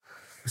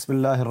بسم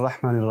الله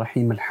الرحمن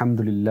الرحيم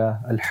الحمد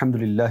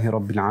لله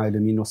رب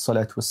العالمين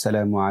والصلاة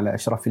والسلام على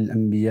أشرف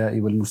الأنبياء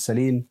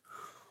والمرسلين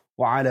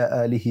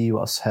وعلى آله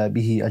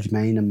وأصحابه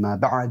أجمعين أما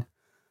بعد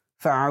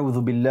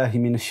فأعوذ بالله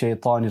من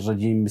الشيطان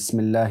الرجيم بسم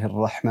الله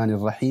الرحمن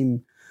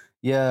الرحيم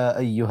يا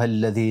أيها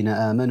الذين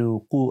آمنوا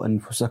قوا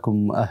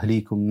أنفسكم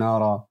وأهليكم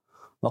نارا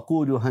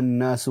وقودها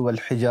الناس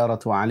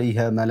والحجارة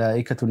عليها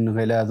ملائكة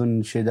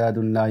غلاظ شداد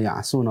لا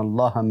يعصون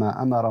الله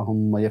ما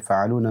أمرهم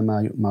ويفعلون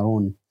ما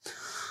يؤمرون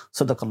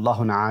صدق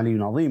الله العلي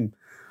العظيم.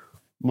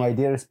 My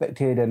dear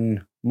respected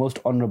and most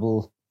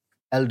honorable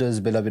elders,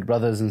 beloved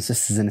brothers and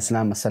sisters in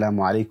Islam, Assalamu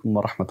alaikum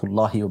wa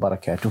rahmatullahi wa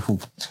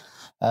barakatuhu.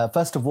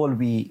 First of all,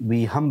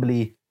 we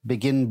humbly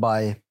begin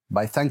by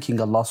thanking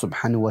Allah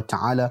subhanahu wa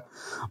ta'ala,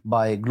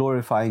 by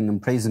glorifying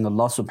and praising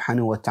Allah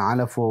subhanahu wa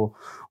ta'ala for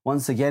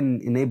once again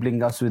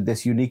enabling us with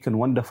this unique and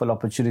wonderful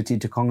opportunity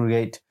to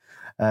congregate,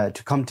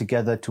 to come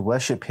together, to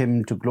worship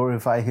Him, to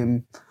glorify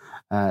Him,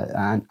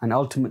 and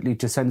ultimately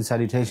to send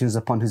salutations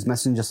upon His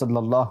Messenger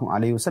sallallahu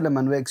alaihi wasallam.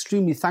 And we're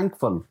extremely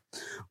thankful.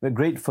 We're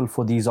grateful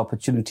for these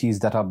opportunities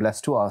that are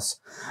blessed to us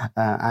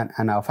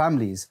and our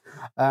families.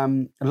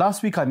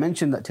 Last week I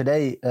mentioned that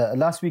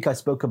last week I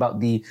spoke about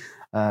the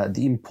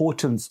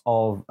importance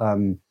of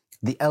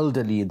the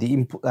elderly,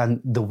 and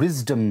the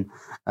wisdom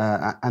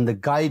and the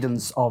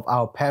guidance of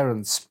our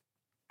parents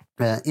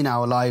in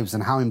our lives,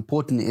 and how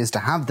important it is to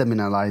have them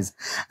in our lives,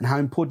 and how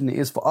important it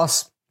is for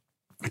us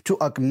to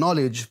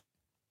acknowledge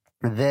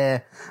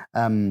their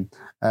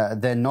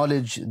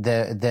knowledge,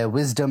 their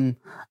wisdom,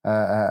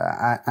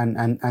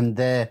 and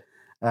their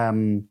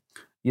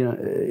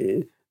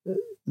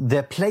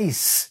their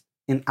place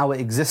in our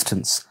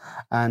existence.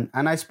 And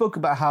I spoke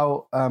about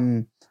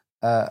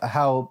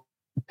how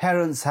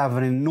parents have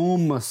an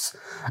enormous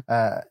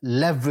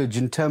leverage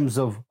in terms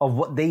of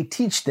what they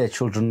teach their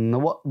children,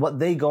 what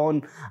they go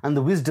on, and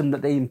the wisdom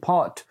that they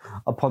impart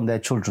upon their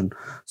children.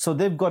 So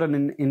they've got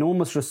an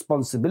enormous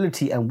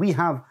responsibility, and we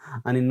have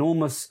an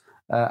enormous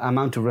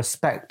amount of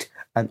respect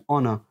and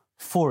honor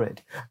for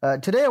it.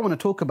 Today I want to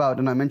talk about,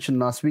 and I mentioned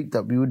last week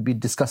that we would be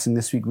discussing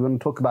this week, we want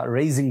to talk about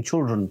raising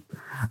children.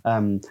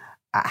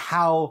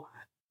 How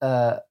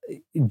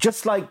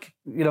just like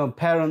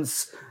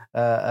parents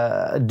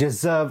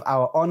deserve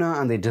our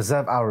honor and they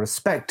deserve our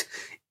respect,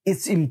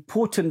 it's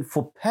important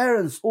for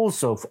parents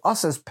also, for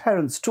us as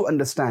parents, to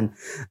understand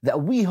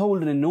that we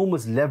hold an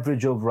enormous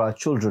leverage over our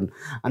children,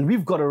 and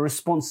we've got a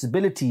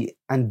responsibility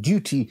and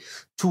duty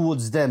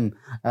towards them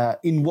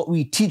in what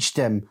we teach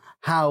them,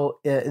 how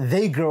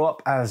they grow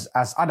up as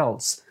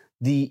adults,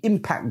 the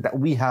impact that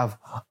we have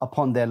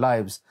upon their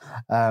lives.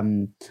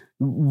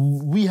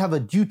 We have a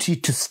duty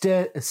to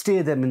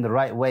steer them in the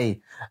right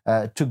way,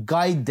 to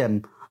guide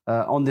them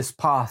on this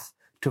path,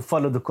 to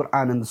follow the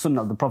Quran and the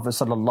Sunnah of the Prophet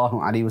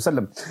sallallahu alaihi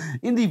wasallam.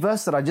 In the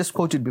verse that I just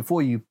quoted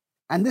before you,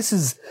 and this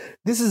is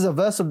a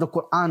verse of the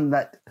Quran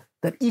that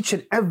each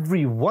and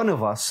every one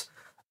of us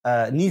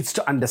needs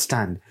to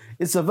understand.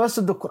 It's a verse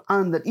of the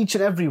Quran that each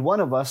and every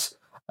one of us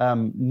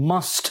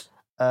must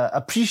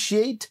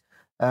appreciate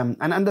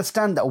and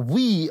understand that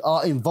we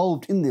are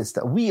involved in this,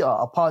 that we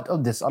are a part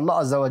of this.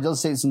 Allah Azza wa Jal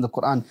says in the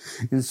Quran,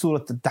 in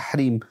Surah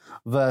Al-Tahrim,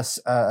 verse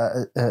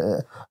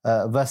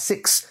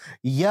 6,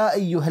 Ya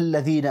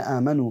ayyuhalladhina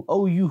amanu,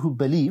 O you who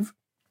believe,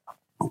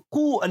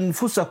 Qu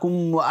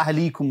anfusakum wa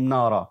ahlikum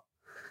nara.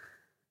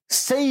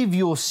 Save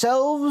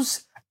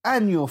yourselves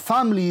and your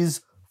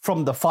families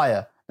from the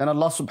fire. Then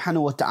Allah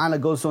subhanahu wa ta'ala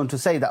goes on to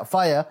say that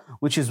fire,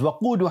 which is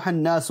وَقُودُهَا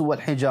النَّاسُ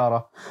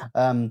وَالْحِجَارَةِ,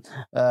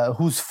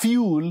 whose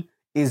fuel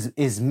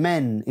is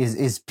men,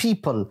 is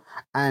people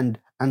and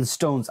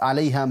stones.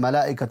 عليها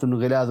ملائكة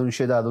غلاظ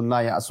شداد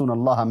لا يعصون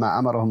الله ما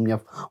أمرهم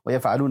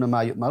ويفعلون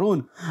ما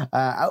يؤمرون,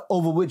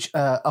 over which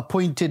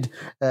appointed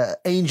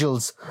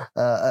angels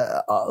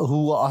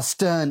who are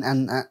stern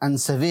and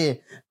severe,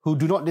 who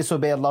do not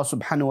disobey Allah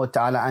subhanahu wa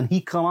ta'ala, and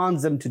He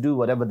commands them to do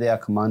whatever they are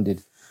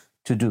commanded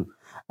to do.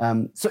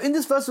 So in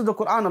this verse of the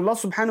Quran, Allah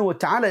subhanahu wa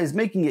ta'ala is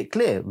making it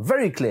clear,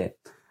 very clear,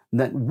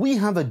 that we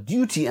have a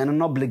duty and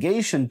an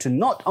obligation to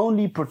not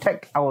only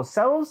protect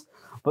ourselves,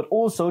 but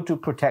also to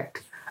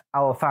protect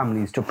our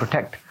families, to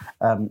protect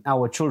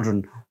our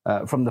children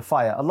from the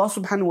fire. Allah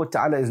subhanahu wa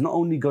ta'ala is not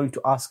only going to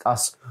ask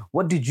us,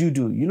 what did you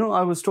do?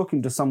 I was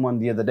talking to someone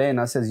the other day,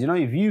 and I says,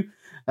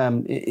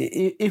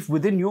 if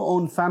within your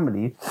own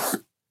family,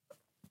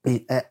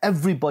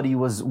 everybody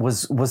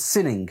was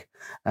sinning,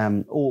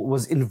 or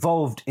was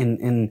involved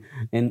in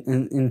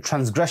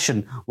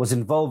transgression, was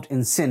involved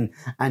in sin,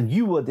 and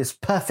you were this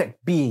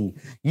perfect being,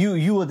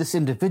 you were this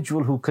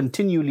individual who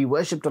continually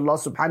worshipped Allah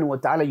subhanahu wa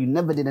ta'ala, you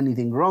never did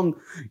anything wrong,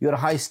 you're a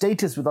high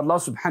status with Allah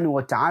subhanahu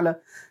wa ta'ala.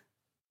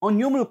 On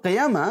Yawm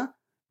al-Qiyamah,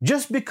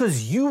 just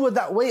because you were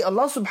that way,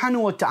 Allah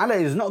subhanahu wa ta'ala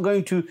is not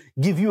going to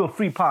give you a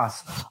free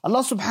pass.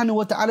 Allah subhanahu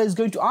wa ta'ala is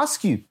going to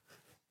ask you,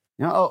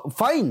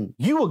 fine,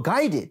 you were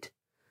guided.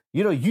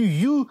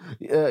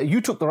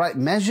 You took the right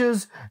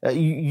measures,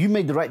 you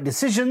made the right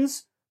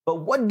decisions,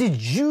 but what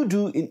did you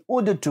do in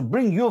order to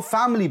bring your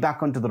family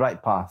back onto the right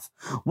path?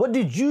 What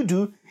did you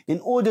do in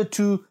order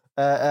to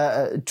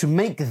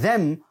make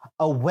them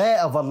aware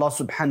of Allah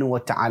subhanahu wa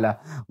ta'ala?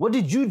 What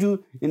did you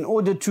do in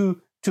order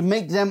to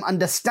make them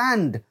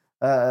understand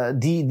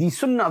the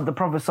sunnah of the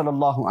Prophet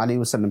sallallahu alaihi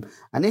wasallam?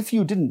 And if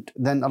you didn't,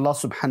 then Allah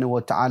subhanahu wa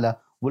ta'ala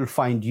will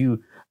find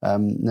you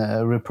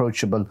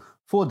reproachable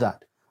for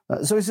that.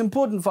 So it's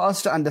important for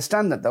us to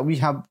understand that we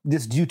have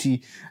this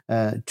duty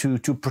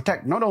to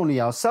protect not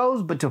only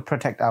ourselves, but to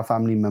protect our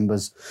family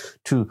members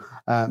too.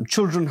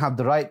 Children have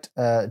the right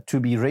to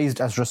be raised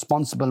as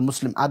responsible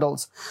Muslim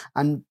adults,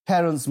 and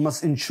parents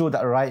must ensure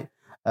that right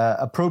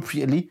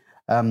appropriately.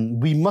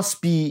 We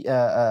must be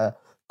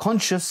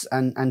conscious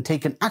and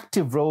take an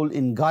active role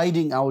in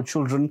guiding our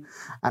children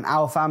and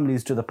our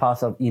families to the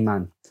path of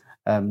Iman.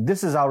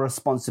 This is our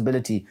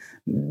responsibility,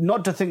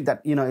 not to think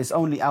that, it's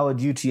only our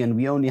duty and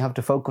we only have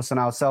to focus on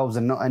ourselves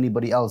and not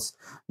anybody else.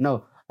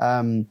 No,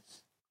 the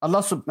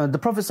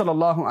Prophet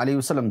sallallahu alaihi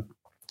wasallam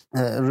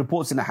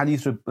reports in a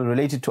hadith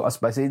related to us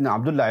by Sayyidina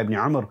Abdullah ibn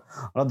Umar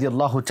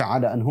radiyallahu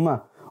ta'ala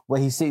anhuma, where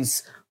he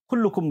says,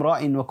 كلكم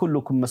راء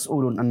وكلكم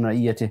مسؤول عن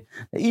رعيته.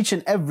 Each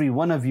and every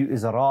one of you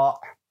is a ra'.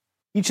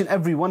 Each and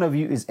every one of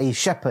you is a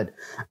shepherd,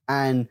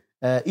 and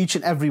each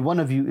and every one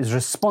of you is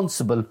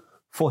responsible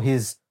for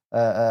his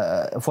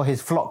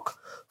flock.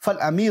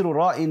 فالأمير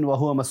راء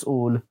وهو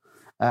مسؤول.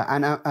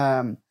 And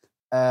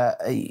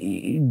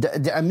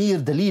the Amir,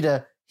 the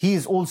leader, he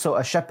is also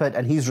a shepherd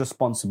and he's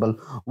responsible.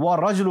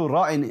 وَالرَّجُلُ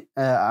رَاءٍ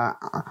عَلَى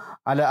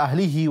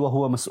أَهْلِهِ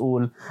وَهُوَ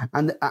مسؤول.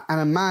 And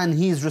a man,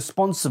 he is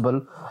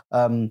responsible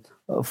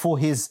for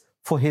his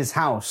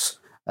house.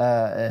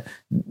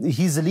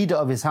 He's the leader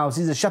of his house,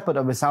 he's the shepherd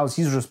of his house,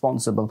 he's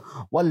responsible.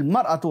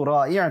 وَالْمَرْأَةُ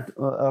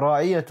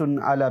رَاعِيَةٌ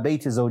عَلَى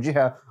بَيْتِ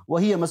زَوْجِهَا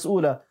وَهِيَ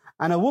مَسْؤُولَةٌ.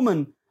 And a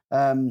woman,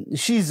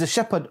 she's the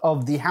shepherd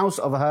of the house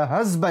of her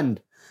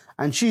husband,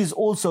 and she's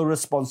also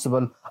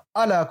responsible.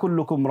 أَلَا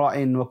كُلُّكُمْ رَاءٍ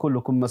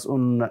وَكُلُّكُمْ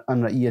مَسْؤُولٌ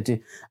عَنْ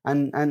رَعِيَّتِهِ.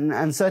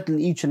 And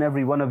certainly each and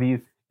every one of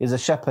you is a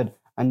shepherd,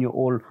 and you're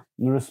all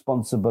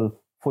responsible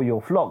for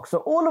your flock. So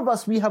all of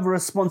us, we have a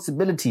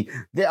responsibility.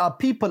 There are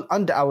people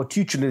under our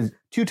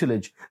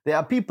tutelage. There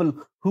are people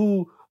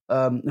who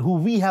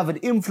we have an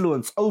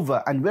influence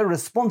over, and we're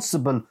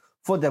responsible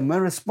for them. We're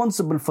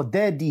responsible for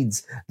their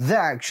deeds, their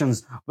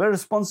actions. We're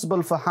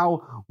responsible for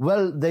how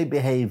well they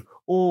behave,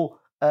 or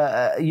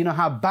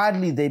how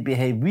badly they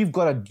behave. We've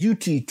got a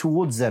duty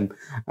towards them.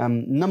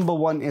 Number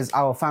one is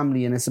our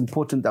family, and it's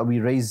important that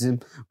we raise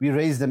them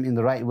in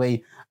the right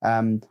way.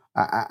 And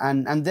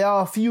there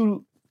are a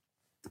few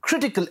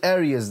critical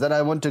areas that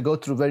I want to go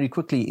through very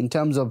quickly in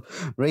terms of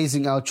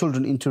raising our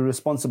children into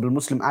responsible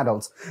Muslim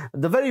adults.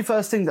 The very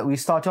first thing that we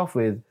start off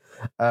with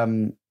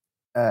in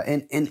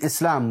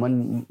Islam,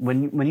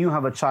 when you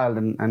have a child,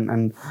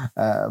 and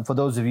for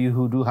those of you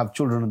who do have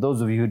children, and those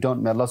of you who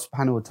don't, may Allah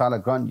subhanahu wa ta'ala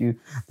grant you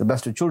the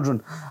best of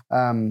children.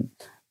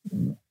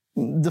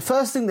 The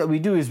first thing that we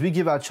do is we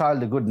give our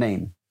child a good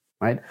name,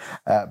 right?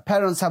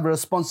 Parents have a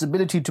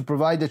responsibility to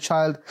provide the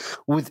child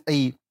with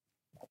a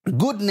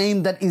good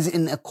name that is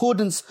in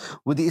accordance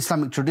with the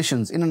Islamic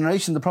traditions. In a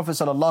narration, the Prophet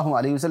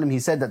ﷺ, he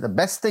said that the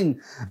best thing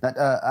that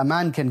a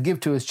man can give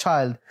to his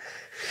child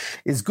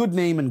is good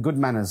name and good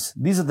manners.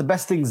 These are the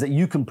best things that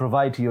you can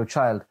provide to your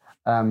child.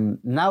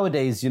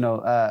 Nowadays,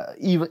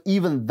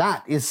 even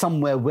that is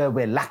somewhere where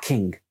we're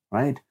lacking,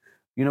 right?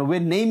 We're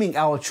naming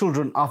our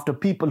children after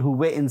people who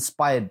we're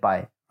inspired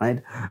by,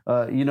 right?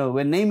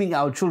 We're naming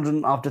our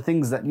children after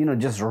things that,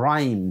 just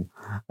rhyme,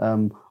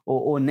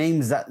 or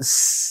names that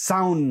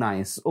sound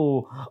nice,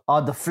 or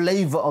are the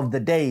flavor of the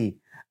day,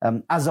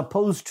 as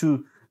opposed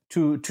to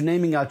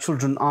naming our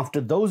children after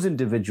those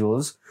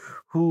individuals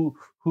who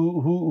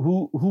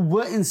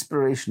were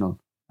inspirational,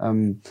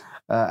 and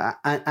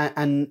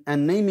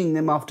naming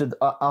them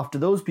after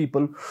those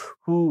people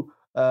who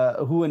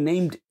were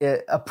named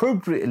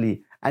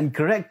appropriately and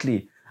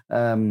correctly.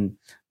 For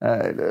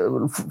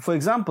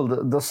example,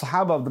 the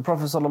Sahaba of the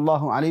Prophet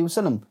sallallahu alaihi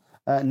wasallam,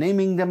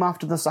 naming them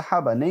after the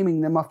Sahaba,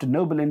 naming them after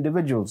noble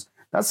individuals.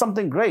 That's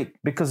something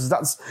great, because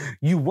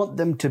you want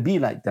them to be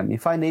like them.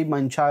 If I name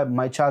my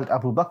child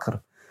Abu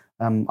Bakr,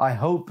 I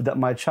hope that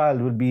my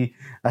child would be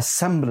a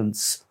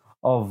semblance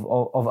of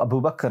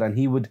Abu Bakr, and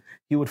he would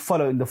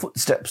follow in the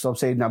footsteps of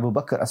Sayyidina Abu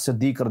Bakr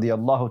as-Siddiq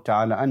radiyallahu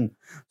ta'ala an.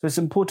 So it's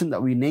important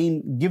that we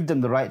give them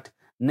the right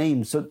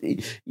name. So,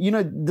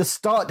 the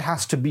start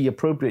has to be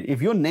appropriate.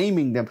 If you're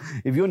naming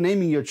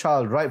your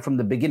child right from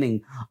the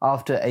beginning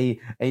after a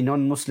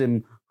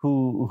non-Muslim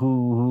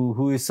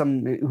who is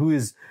an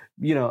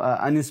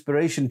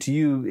inspiration to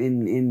you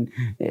in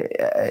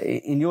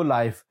your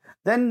life,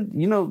 then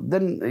you're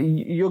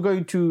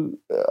going to,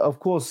 of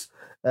course,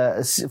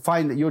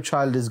 find that your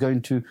child is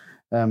going to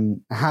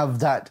have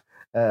that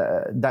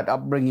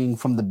upbringing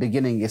from the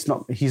beginning. He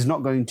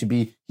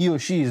or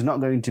she is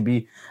not going to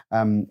be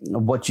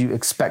what you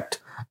expect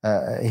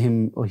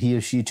him or he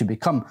or she to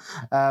become.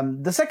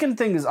 The second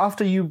thing is,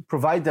 after you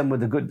provide them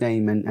with a good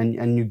name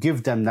and you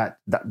give them that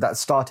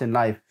start in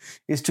life,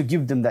 is to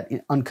give them that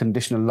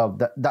unconditional love,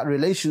 that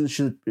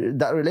relationship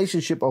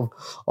of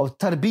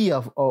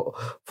tarbiyah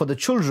for the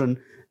children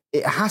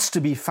it has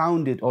to be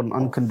founded on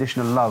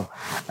unconditional love,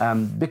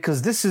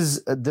 because this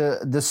is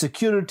the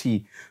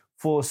security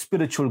for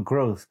spiritual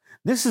growth.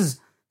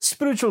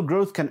 Spiritual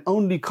growth can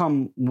only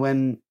come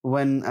when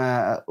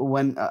a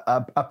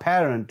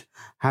parent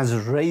has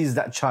raised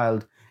that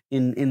child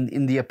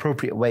in the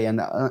appropriate way, and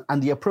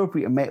the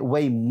appropriate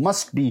way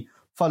must be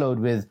followed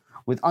with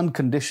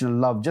unconditional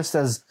love. Just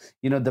as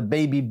the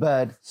baby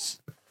bird,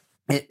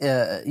 it's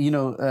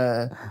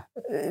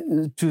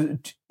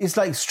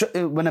like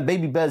when a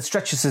baby bird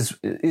stretches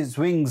his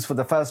wings for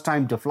the first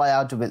time to fly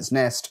out of its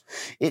nest,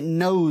 it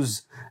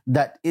knows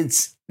that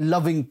its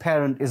loving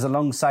parent is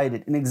alongside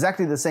it. In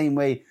exactly the same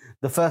way,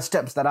 the first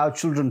steps that our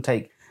children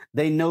take,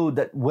 they know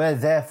that we're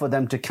there for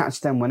them to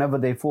catch them whenever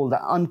they fall.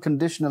 That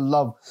unconditional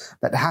love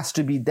that has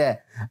to be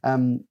there.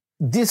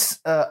 This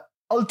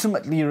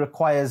ultimately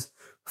requires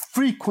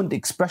frequent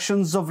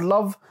expressions of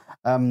love,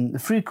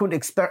 frequent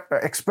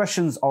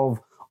expressions of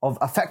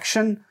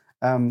affection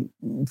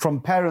from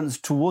parents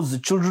towards the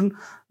children.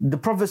 The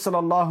Prophet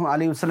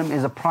ﷺ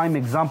is a prime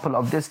example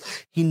of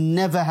this. He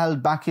never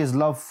held back his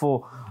love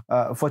for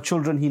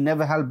children. He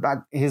never held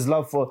back his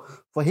love for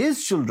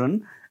his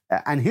children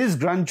and his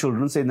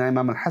grandchildren, Sayyidina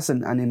Imam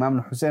al-Hasan and Imam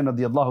al-Hussain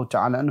radiyallahu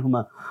ta'ala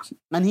anhuma.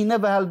 And he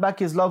never held back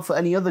his love for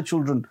any other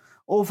children,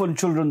 orphan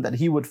children that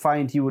he would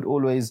find. He would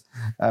always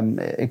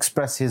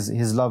express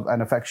his love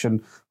and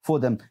affection for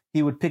them.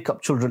 He would pick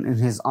up children in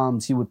his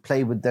arms. He would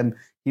play with them.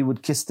 He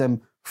would kiss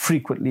them,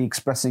 frequently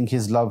expressing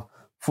his love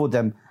for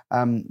them.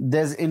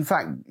 There's in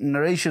fact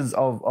narrations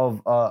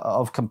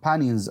of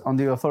companions on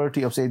the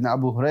authority of Sayyidina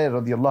Abu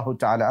Hurairah radiyallahu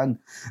ta'ala an.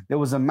 There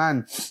was a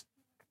man,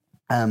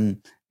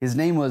 his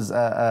name was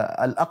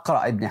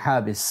al-Aqra ibn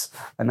Habis,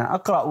 and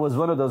Aqra was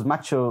one of those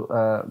macho,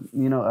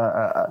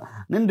 an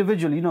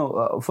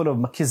individual, full of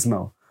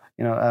machismo,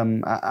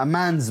 a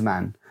man's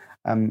man,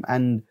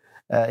 and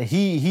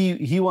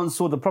he once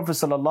saw the Prophet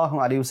sallallahu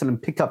alaihi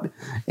wasallam pick up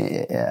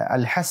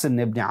al-Hasan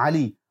ibn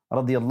Ali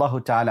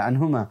radiyallahu ta'ala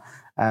anhuma,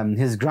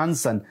 his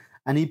grandson,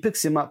 and he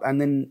picks him up, and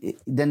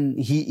then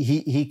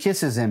he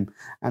kisses him,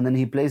 and then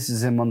he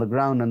places him on the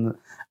ground,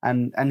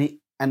 and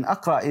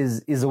Aqra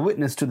is a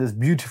witness to this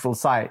beautiful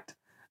sight,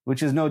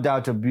 which is no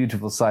doubt a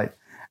beautiful sight.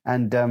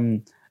 And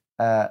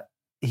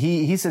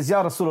he says,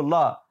 Ya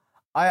Rasulullah,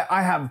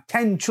 I have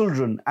 10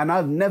 children and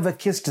I've never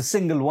kissed a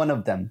single one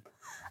of them.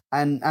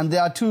 And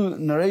there are two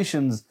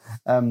narrations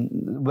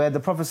where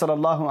the Prophet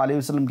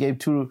ﷺ gave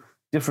two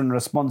different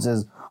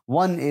responses.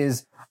 One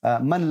is,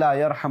 Man la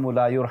yarhamu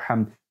la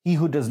yurham. He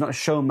who does not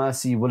show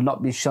mercy will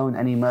not be shown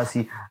any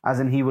mercy, as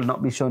in he will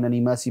not be shown any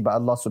mercy by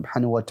Allah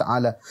subhanahu wa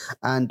ta'ala.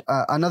 And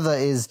another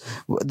is,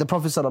 the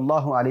Prophet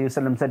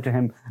ﷺ said to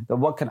him, that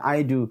what can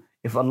I do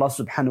if Allah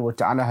subhanahu wa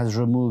ta'ala has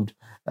removed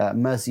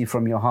mercy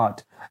from your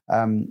heart?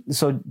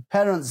 So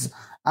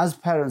as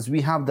parents,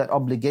 we have that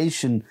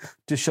obligation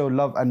to show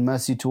love and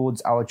mercy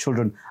towards our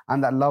children,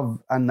 and that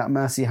love and that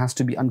mercy has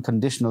to be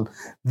unconditional.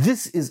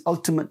 This is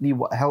ultimately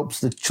what helps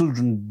the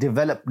children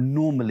develop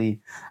normally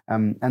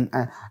and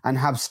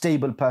have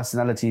stable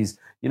personalities.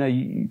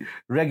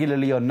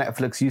 Regularly on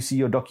Netflix, you see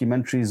your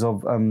documentaries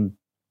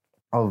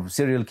of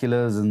serial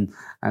killers and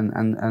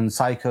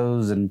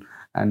psychos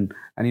and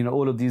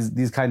all of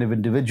these kind of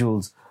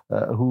individuals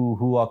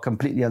who are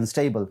completely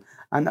unstable.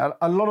 And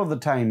a lot of the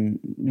time,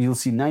 you'll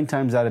see 9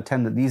 times out of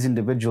 10 that these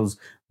individuals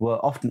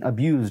were often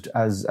abused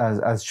as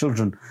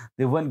children.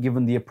 They weren't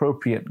given the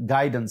appropriate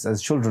guidance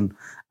as children,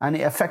 and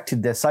it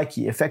affected their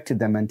psyche, affected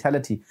their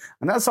mentality.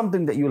 And that's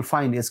something that you'll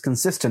find is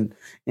consistent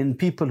in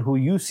people who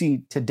you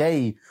see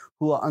today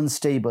who are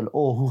unstable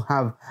or who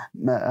have,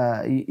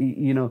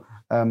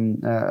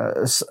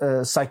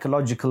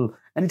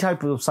 any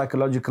type of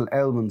psychological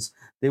ailments.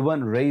 They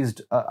weren't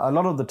raised a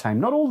lot of the time,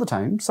 not all the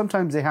time.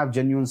 Sometimes they have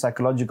genuine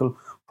psychological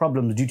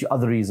problems due to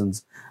other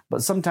reasons,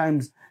 but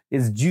sometimes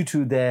it's due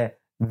to the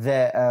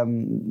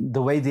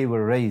way they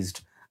were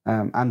raised,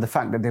 and the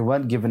fact that they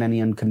weren't given any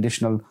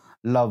unconditional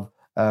love.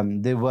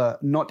 They were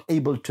not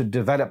able to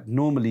develop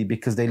normally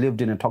because they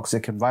lived in a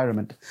toxic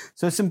environment.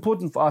 So it's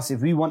important for us,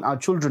 if we want our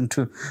children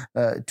to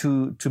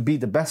be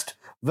the best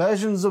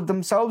versions of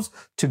themselves,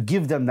 to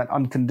give them that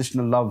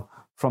unconditional love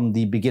from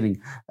the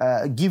beginning.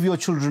 Give your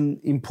children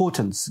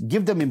importance.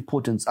 Give them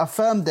importance.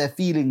 Affirm their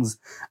feelings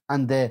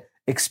and their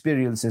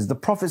experiences. The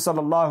Prophet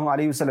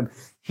ﷺ,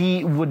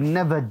 he would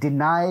never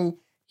deny,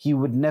 he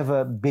would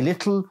never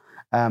belittle,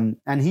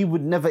 and he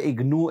would never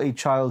ignore a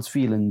child's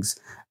feelings.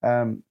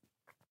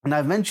 And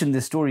I've mentioned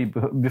this story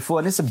before,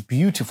 and it's a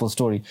beautiful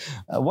story.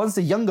 Once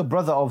the younger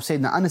brother of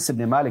Sayyidina Anas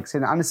ibn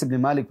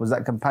Malik was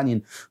that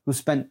companion who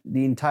spent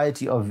the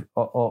entirety of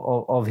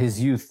his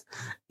youth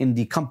in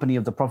the company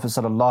of the Prophet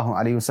sallallahu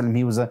alaihi wasallam.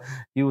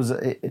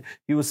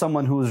 He was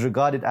someone who was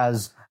regarded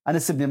as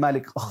Anas ibn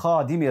Malik,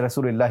 khadimi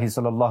Rasulillahi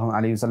sallallahu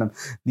alaihi wasallam,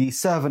 the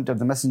servant of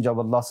the Messenger of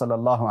Allah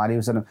sallallahu alaihi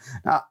wasallam.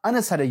 Now,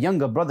 Anas had a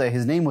younger brother.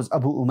 His name was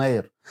Abu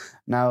Umair.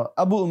 Now,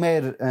 Abu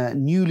Umair,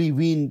 newly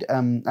weaned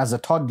as a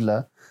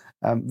toddler,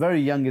 very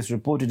young, is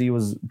reported he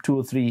was 2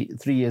 or 3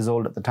 years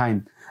old at the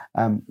time.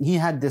 He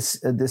had this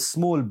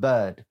small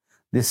bird,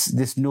 this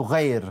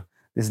nughair,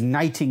 this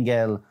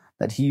nightingale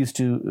that he used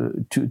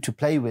to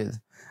play with.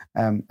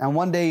 And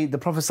one day the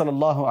Prophet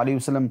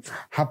ﷺ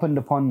happened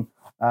upon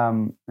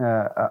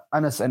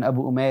Anas and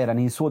Abu Umair, and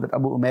he saw that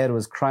Abu Umair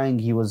was crying.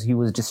 He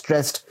was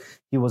distressed.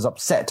 He was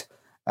upset,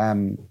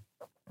 and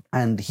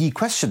he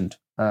questioned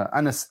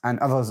Anas and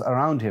others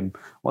around him.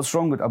 What's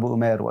wrong with Abu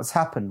Umair? What's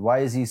happened? Why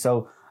is he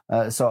so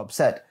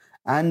upset?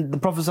 And the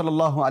Prophet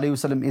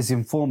ﷺ is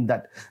informed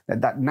that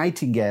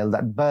nightingale,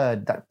 that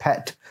bird, that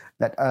pet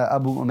that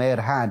Abu Umair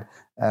had,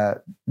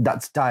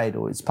 that's died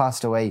or it's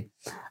passed away.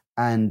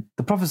 And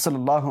the Prophet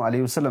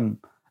ﷺ,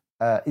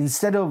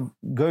 instead of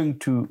going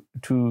to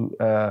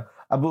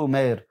Abu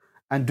Umair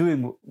and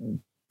doing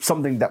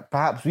something that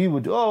perhaps we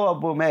would, oh,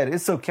 Abu Umair,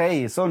 it's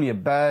okay, it's only a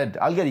bird,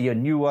 I'll get you a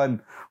new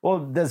one.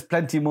 Or there's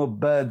plenty more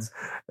birds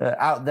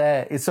out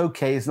there, it's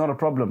okay, it's not a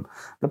problem.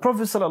 The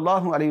Prophet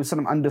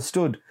ﷺ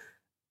understood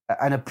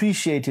and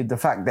appreciated the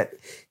fact that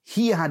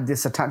he had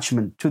this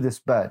attachment to this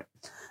bird.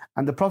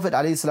 And the Prophet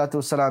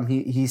ﷺ,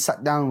 he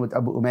sat down with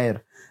Abu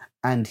Umair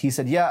and he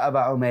said, Ya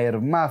Aba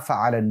Umair, ma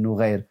fa'ala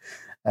al-Nughair?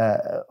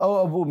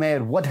 Oh Abu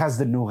Umair, what has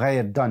the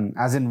Nughair done?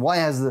 As in, why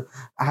has the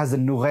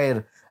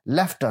Nughair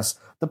left us?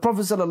 The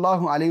Prophet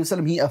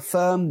ﷺ, he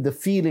affirmed the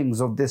feelings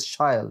of this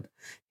child.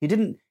 He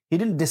wasn't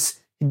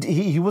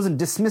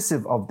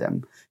dismissive of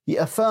them. He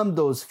affirmed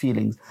those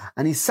feelings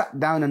and he sat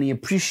down and he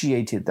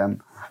appreciated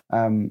them.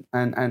 And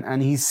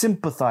he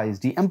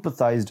sympathized, he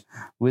empathized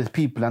with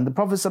people. And the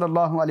Prophet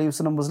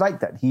ﷺ was like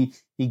that. He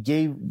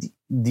gave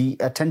the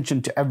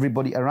attention to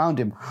everybody around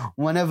him.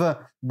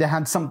 Whenever they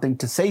had something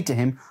to say to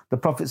him, the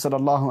Prophet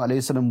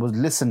ﷺ would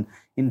listen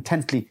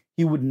intently.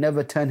 He would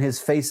never turn his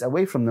face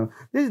away from them.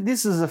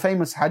 This is a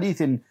famous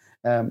hadith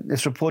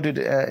it's reported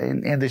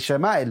in the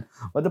Shama'il,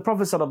 where the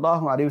Prophet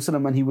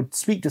ﷺ, when he would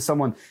speak to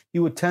someone, he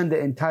would turn the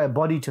entire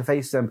body to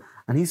face them,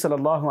 and he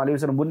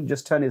ﷺ wouldn't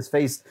just turn his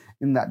face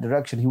in that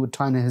direction, he would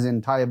turn his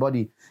entire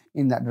body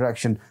in that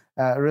direction,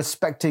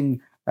 respecting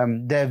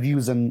their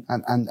views and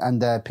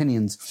their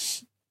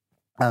opinions.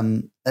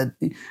 There's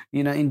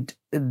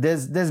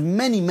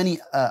many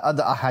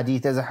other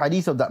ahadith. There's a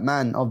hadith of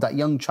that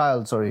young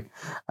child,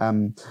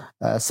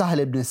 Sahal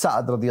ibn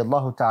Sa'ad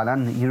radiyallahu ta'ala,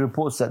 and he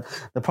reports that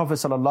the Prophet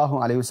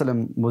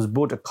ﷺ was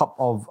brought a cup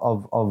of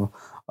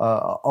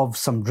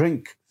some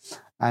drink,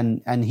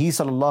 and he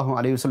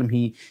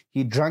ﷺ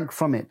he drank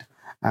from it,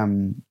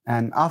 and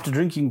after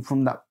drinking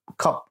from that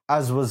cup,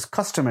 as was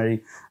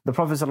customary, the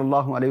Prophet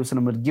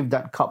ﷺ would give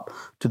that cup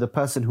to the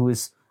person who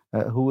is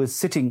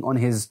sitting on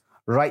his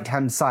right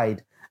hand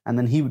side, and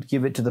then he would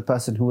give it to the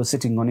person who was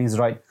sitting on his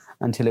right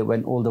until it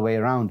went all the way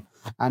around.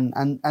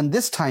 And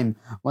this time,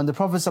 when the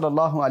Prophet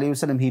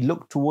ﷺ he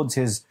looked towards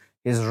his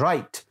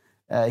right,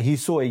 he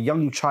saw a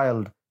young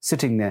child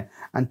sitting there,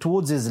 and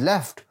towards his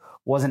left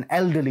was an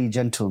elderly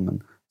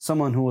gentleman,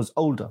 someone who was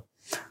older.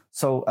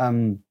 So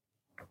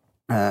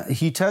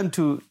he turned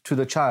to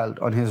the child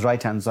on his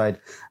right hand side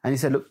and he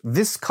said, look,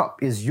 this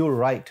cup is your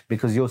right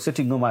because you're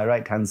sitting on my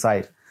right hand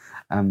side.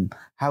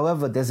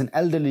 However, there's an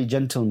elderly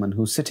gentleman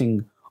who's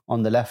sitting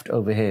on the left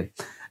over here.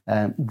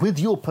 With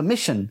your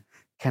permission,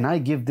 can I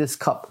give this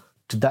cup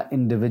to that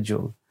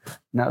individual?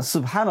 Now,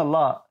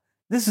 subhanallah,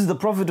 this is the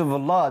Prophet of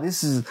Allah.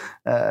 This is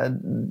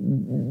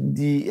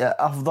the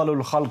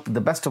Afdalul Khalq,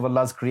 the best of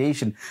Allah's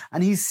creation.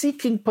 And he's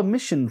seeking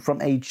permission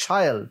from a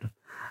child.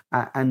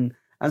 And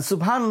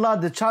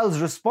subhanallah, the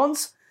child's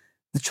response,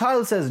 the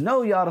child says,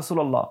 no, Ya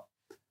Rasulullah,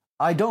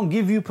 I don't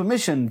give you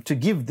permission to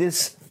give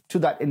this to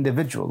that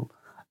individual.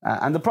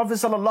 And the Prophet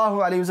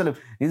ﷺ,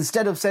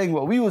 instead of saying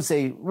what we would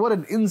say, what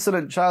an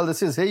insolent child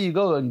this is, here you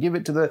go and give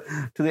it to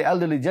the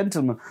elderly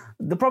gentleman.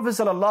 The Prophet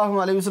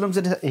ﷺ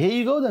said, here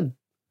you go then.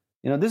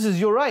 This is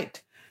your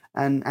right.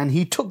 And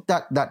he took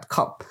that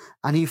cup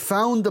and he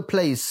found the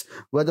place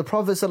where the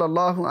Prophet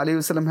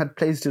ﷺ had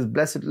placed his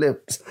blessed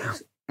lips.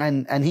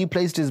 And he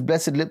placed his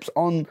blessed lips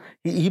on,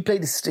 he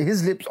placed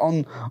his lips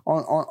on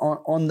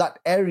that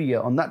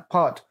area, on that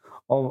part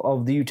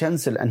of the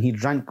utensil, and he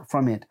drank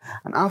from it.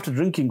 And after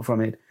drinking from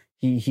it,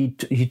 he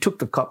took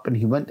the cup and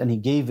he went and he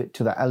gave it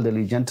to the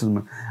elderly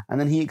gentleman. And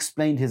then he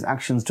explained his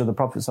actions to the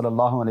Prophet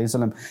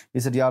ﷺ. He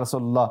said, Ya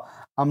Rasulullah,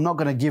 I'm not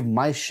going to give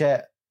my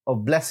share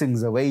of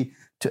blessings away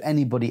to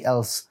anybody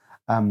else.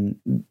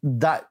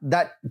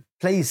 That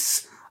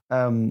place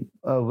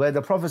where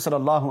the Prophet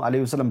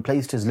ﷺ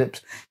placed his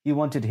lips, he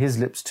wanted his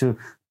lips to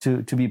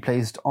be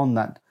placed on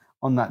that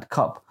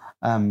cup.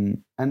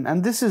 And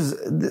this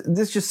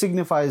just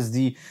signifies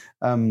the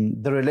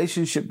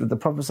relationship that the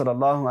Prophet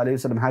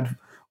ﷺ had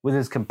with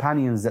his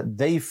companions, that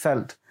they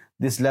felt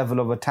this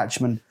level of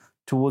attachment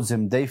towards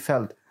him. They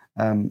felt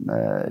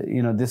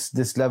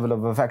this level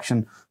of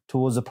affection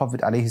towards the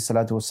Prophet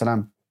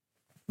ﷺ.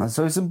 And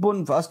so it's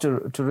important for us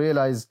to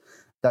realize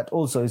that.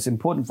 Also it's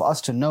important for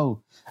us to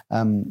know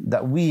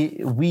that we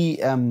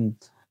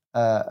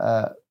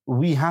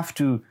have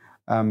to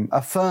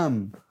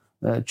affirm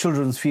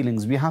children's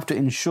feelings. We have to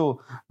ensure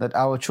that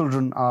our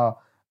children are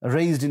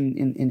raised in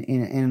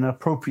an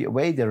appropriate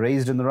way. They're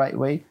raised in the right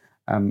way.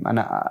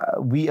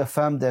 We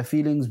affirm their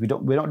feelings.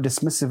 We're not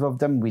dismissive of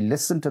them. We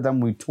listen to them.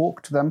 We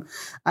talk to them.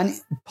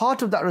 And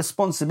part of that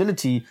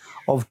responsibility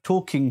of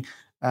talking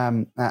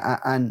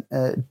and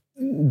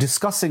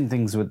discussing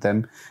things with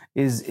them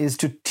is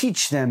to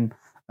teach them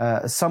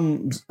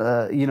some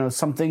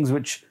things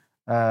which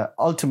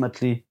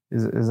ultimately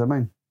is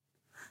Ameen.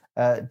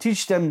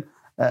 Teach them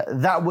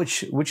that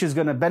which is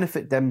going to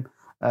benefit them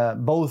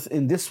both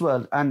in this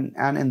world and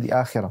in the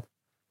akhirah.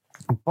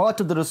 Part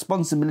of the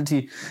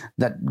responsibility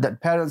that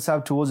parents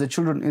have towards their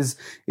children is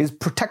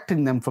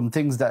protecting them from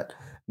things that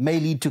may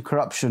lead to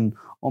corruption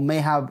or may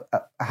have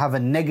a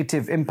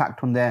negative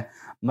impact on their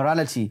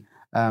morality.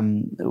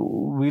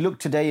 We look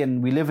today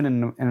and we live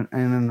in an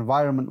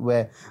environment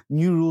where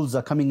new rules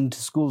are coming into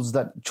schools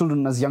that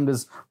children as young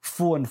as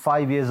 4 and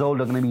 5 years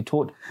old are going to be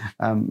taught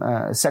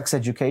sex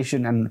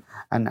education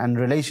and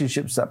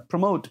relationships that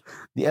promote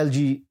the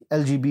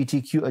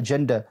LGBTQ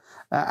agenda.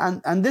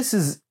 And this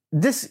is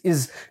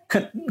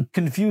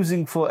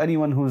confusing for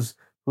anyone who's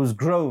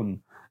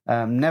grown.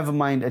 Never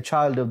mind a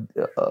child of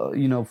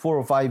 4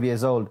 or 5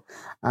 years old,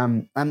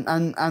 and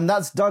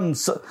that's done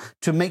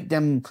to make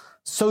them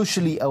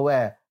socially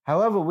aware.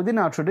 However, within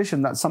our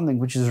tradition, that's something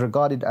which is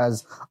regarded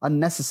as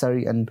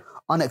unnecessary and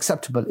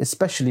unacceptable,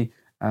 especially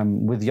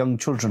with young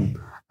children.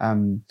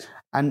 And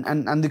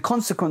the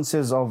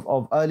consequences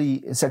of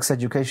early sex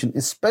education,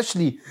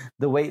 especially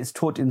the way it's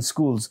taught in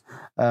schools,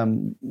 where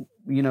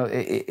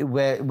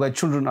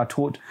children are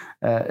taught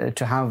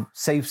to have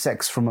safe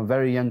sex from a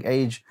very young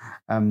age,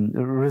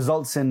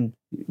 results in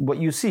what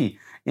you see.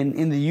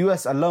 In the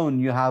US alone,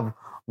 you have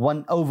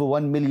over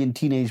 1 million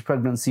teenage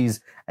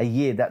pregnancies a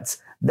year.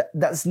 That's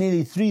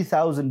nearly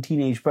 3,000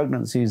 teenage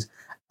pregnancies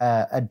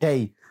a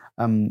day.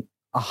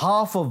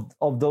 Half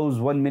of those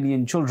 1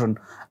 million children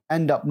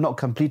end up not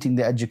completing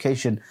their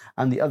education,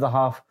 and the other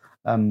half,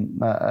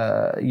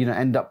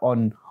 end up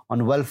on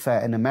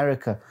welfare in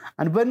America.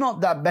 And we're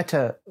not that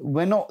better.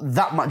 We're not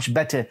that much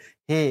better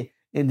here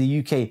in the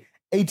UK.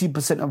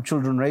 80% of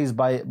children raised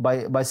by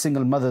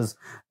single mothers,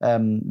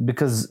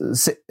 because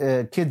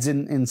kids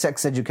in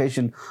sex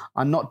education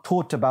are not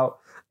taught about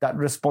that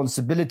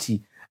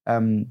responsibility.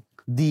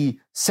 The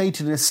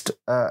Satanist,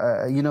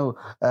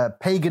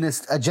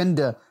 paganist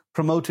agenda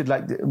promoted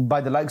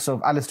by the likes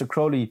of Aleister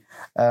Crowley,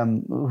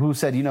 who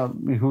said,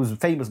 whose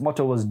famous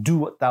motto was "Do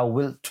what thou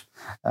wilt,"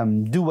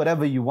 do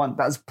whatever you want.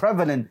 That's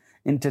prevalent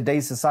in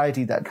today's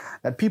society, that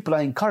people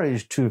are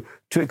encouraged to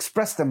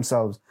express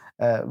themselves,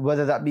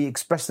 whether that be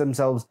express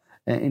themselves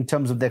in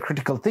terms of their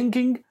critical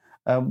thinking,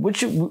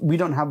 which we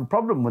don't have a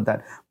problem with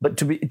that, but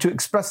to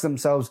express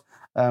themselves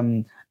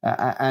and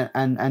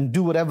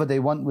do whatever they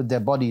want with their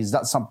bodies.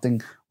 That's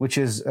something which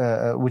is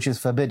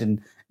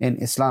forbidden in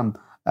Islam.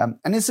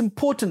 And it's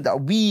important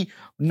that we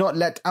not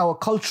let our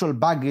cultural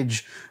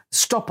baggage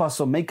stop us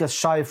or make us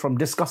shy from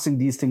discussing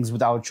these things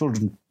with our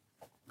children.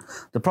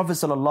 The Prophet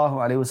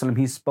ﷺ,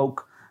 he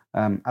spoke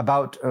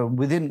about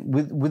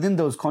within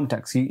those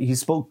contexts. He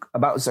spoke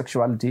about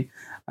sexuality,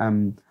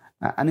 and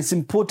it's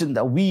important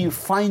that we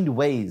find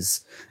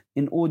ways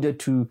in order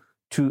to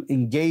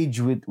engage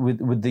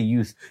with the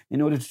youth,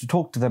 in order to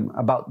talk to them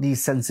about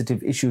these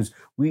sensitive issues.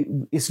 We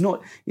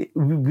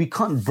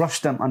can't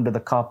brush them under the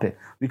carpet.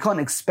 We can't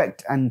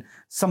expect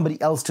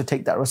somebody else to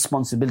take that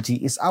responsibility.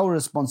 It's our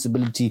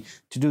responsibility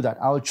to do that.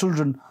 Our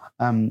children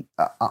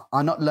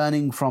are not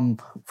learning from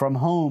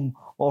home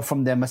or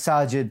from their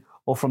masajid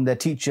or from their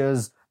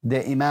teachers,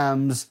 their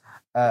imams.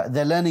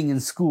 They're learning in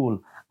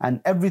school,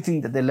 and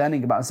everything that they're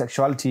learning about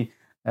sexuality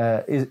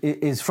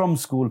is from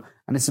school.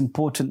 And it's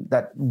important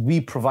that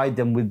we provide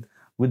them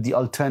with the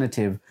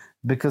alternative,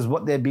 because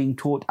what they're being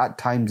taught at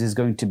times is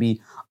going to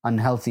be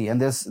unhealthy. And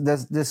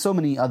there's so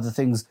many other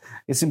things.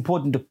 It's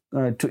important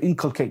to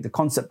inculcate the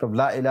concept of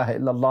La Ilaha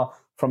Illallah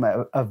from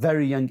a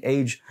very young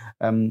age.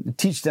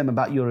 Teach them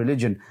about your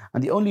religion,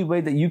 and the only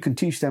way that you can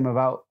teach them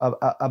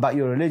about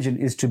your religion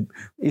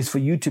is for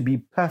you to be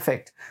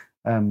perfect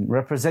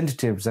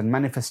representatives and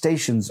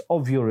manifestations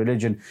of your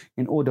religion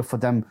in order for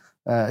them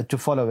to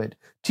follow it.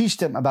 Teach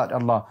them about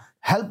Allah.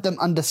 Help them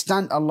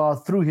understand Allah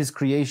through His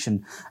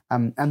creation,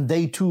 and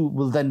they too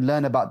will then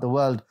learn about the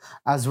world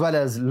as well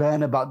as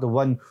learn about the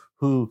one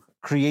who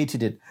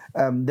created it,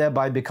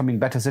 thereby becoming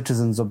better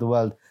citizens of the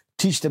world.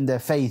 Teach them their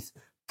faith.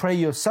 Pray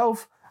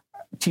yourself.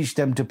 Teach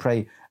them to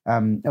pray.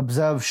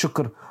 Observe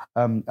shukr.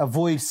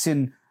 Avoid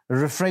sin.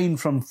 Refrain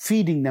from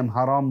feeding them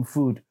haram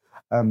food.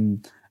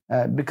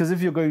 Because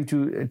if you're going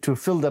to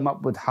fill them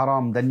up with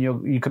haram, then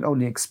you can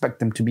only expect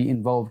them to be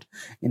involved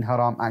in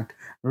haram act.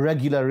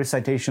 Regular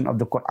recitation of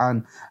the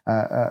Quran,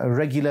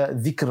 regular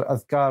dhikr,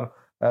 adhkar,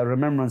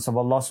 remembrance of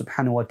Allah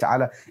subhanahu wa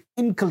ta'ala.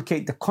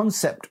 Inculcate the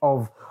concept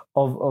of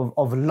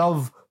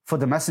love for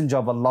the Messenger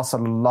of Allah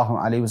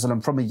sallallahu alayhi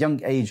wasallam from a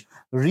young age.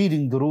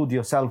 Reading durood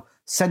yourself,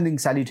 sending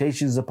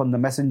salutations upon the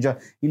Messenger,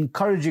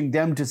 encouraging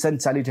them to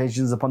send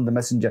salutations upon the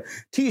Messenger.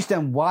 Teach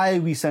them why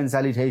we send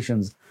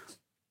salutations.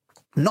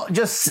 Not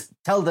just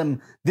tell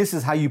them this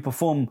is how you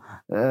perform,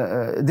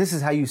 this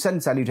is how you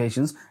send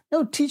salutations.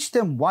 No, teach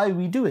them why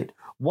we do it.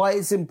 why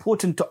it's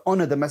important to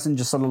honor the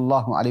Messenger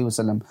sallallahu alaihi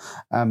wasallam.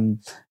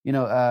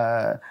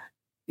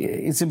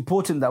 It's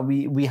important that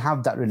we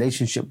have that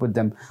relationship with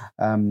them.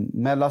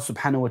 May Allah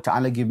subhanahu wa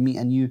ta'ala give me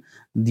and you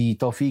the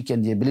tawfiq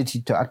and the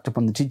ability to act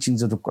upon the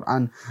teachings of the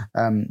Quran,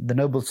 the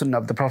noble sunnah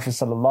of the Prophet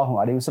sallallahu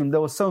alaihi wasallam. There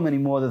were so many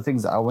more other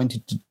things that I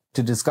wanted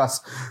to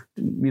discuss,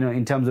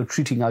 in terms of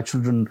treating our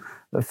children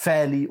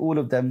fairly, all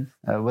of them,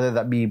 whether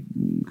that be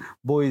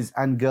boys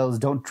and girls.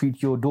 Don't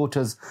treat your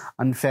daughters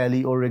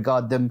unfairly or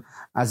regard them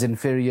as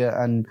inferior,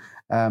 and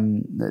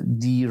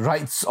the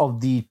rights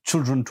of the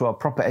children to a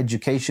proper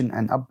education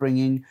and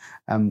upbringing.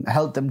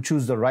 Help them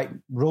choose the right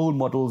role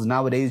models.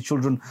 Nowadays,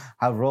 children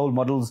have role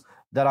models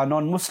that are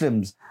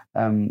non-Muslims,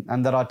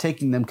 and that are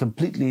taking them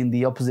completely in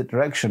the opposite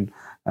direction.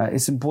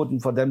 It's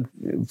important for them,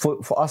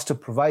 for us to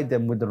provide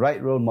them with the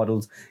right role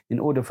models in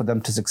order for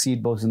them to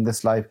succeed both in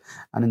this life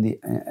and in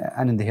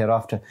the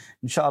hereafter.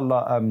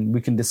 Inshallah, we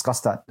can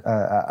discuss that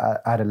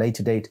at a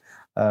later date.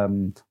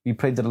 We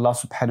pray that Allah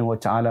subhanahu wa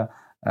ta'ala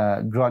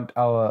grant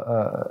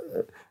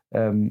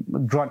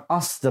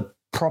us the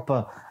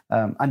proper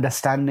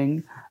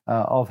understanding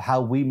of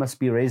how we must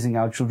be raising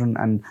our children,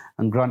 and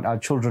grant our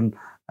children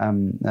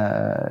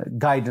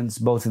guidance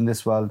both in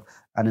this world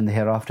and in the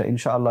hereafter.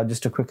 Inshallah,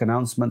 just a quick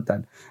announcement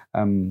that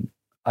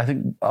I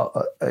think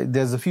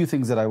there's a few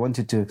things that I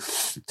wanted to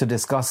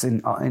discuss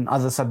in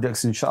other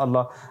subjects.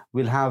 Inshallah,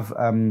 we'll have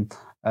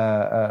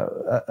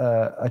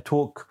a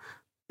talk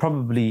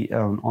probably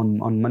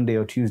on Monday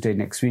or Tuesday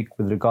next week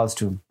with regards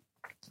to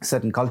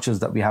certain cultures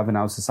that we have in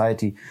our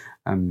society,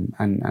 and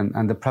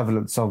the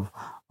prevalence of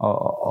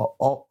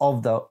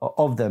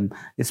them,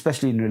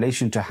 especially in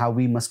relation to how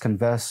we must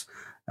converse,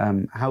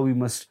 how we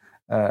must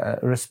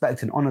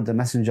respect and honor the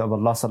Messenger of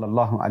Allah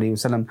sallallahu alaihi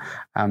wasallam.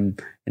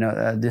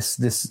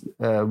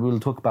 We'll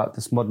talk about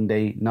this modern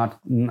day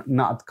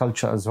Na'at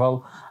culture as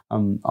well,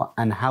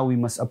 and how we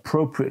must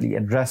appropriately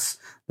address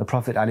the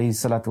Prophet alaihi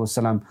salatu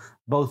wasallam,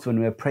 both when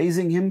we're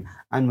praising him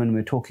and when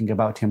we're talking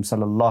about him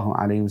sallallahu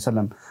alaihi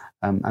wasallam,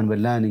 and we're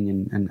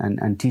learning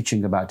and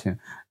teaching about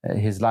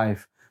his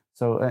life.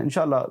 So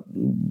inshallah,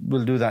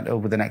 we'll do that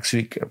over the next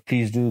week.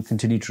 Please do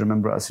continue to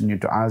remember us in your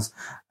du'as.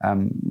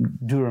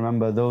 Do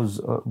remember those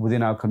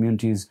within our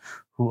communities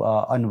who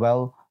are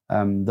unwell,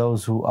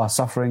 those who are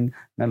suffering.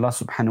 May Allah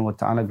subhanahu wa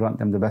ta'ala grant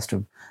them the best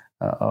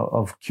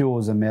of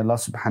cures, and may Allah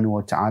subhanahu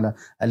wa ta'ala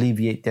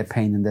alleviate their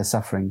pain and their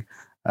suffering.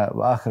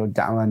 Wa akhiru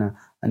da'wana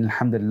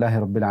alhamdulillahi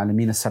rabbil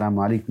alameen.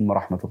 Assalamu alaikum wa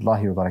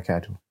rahmatullahi wa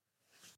barakatuh.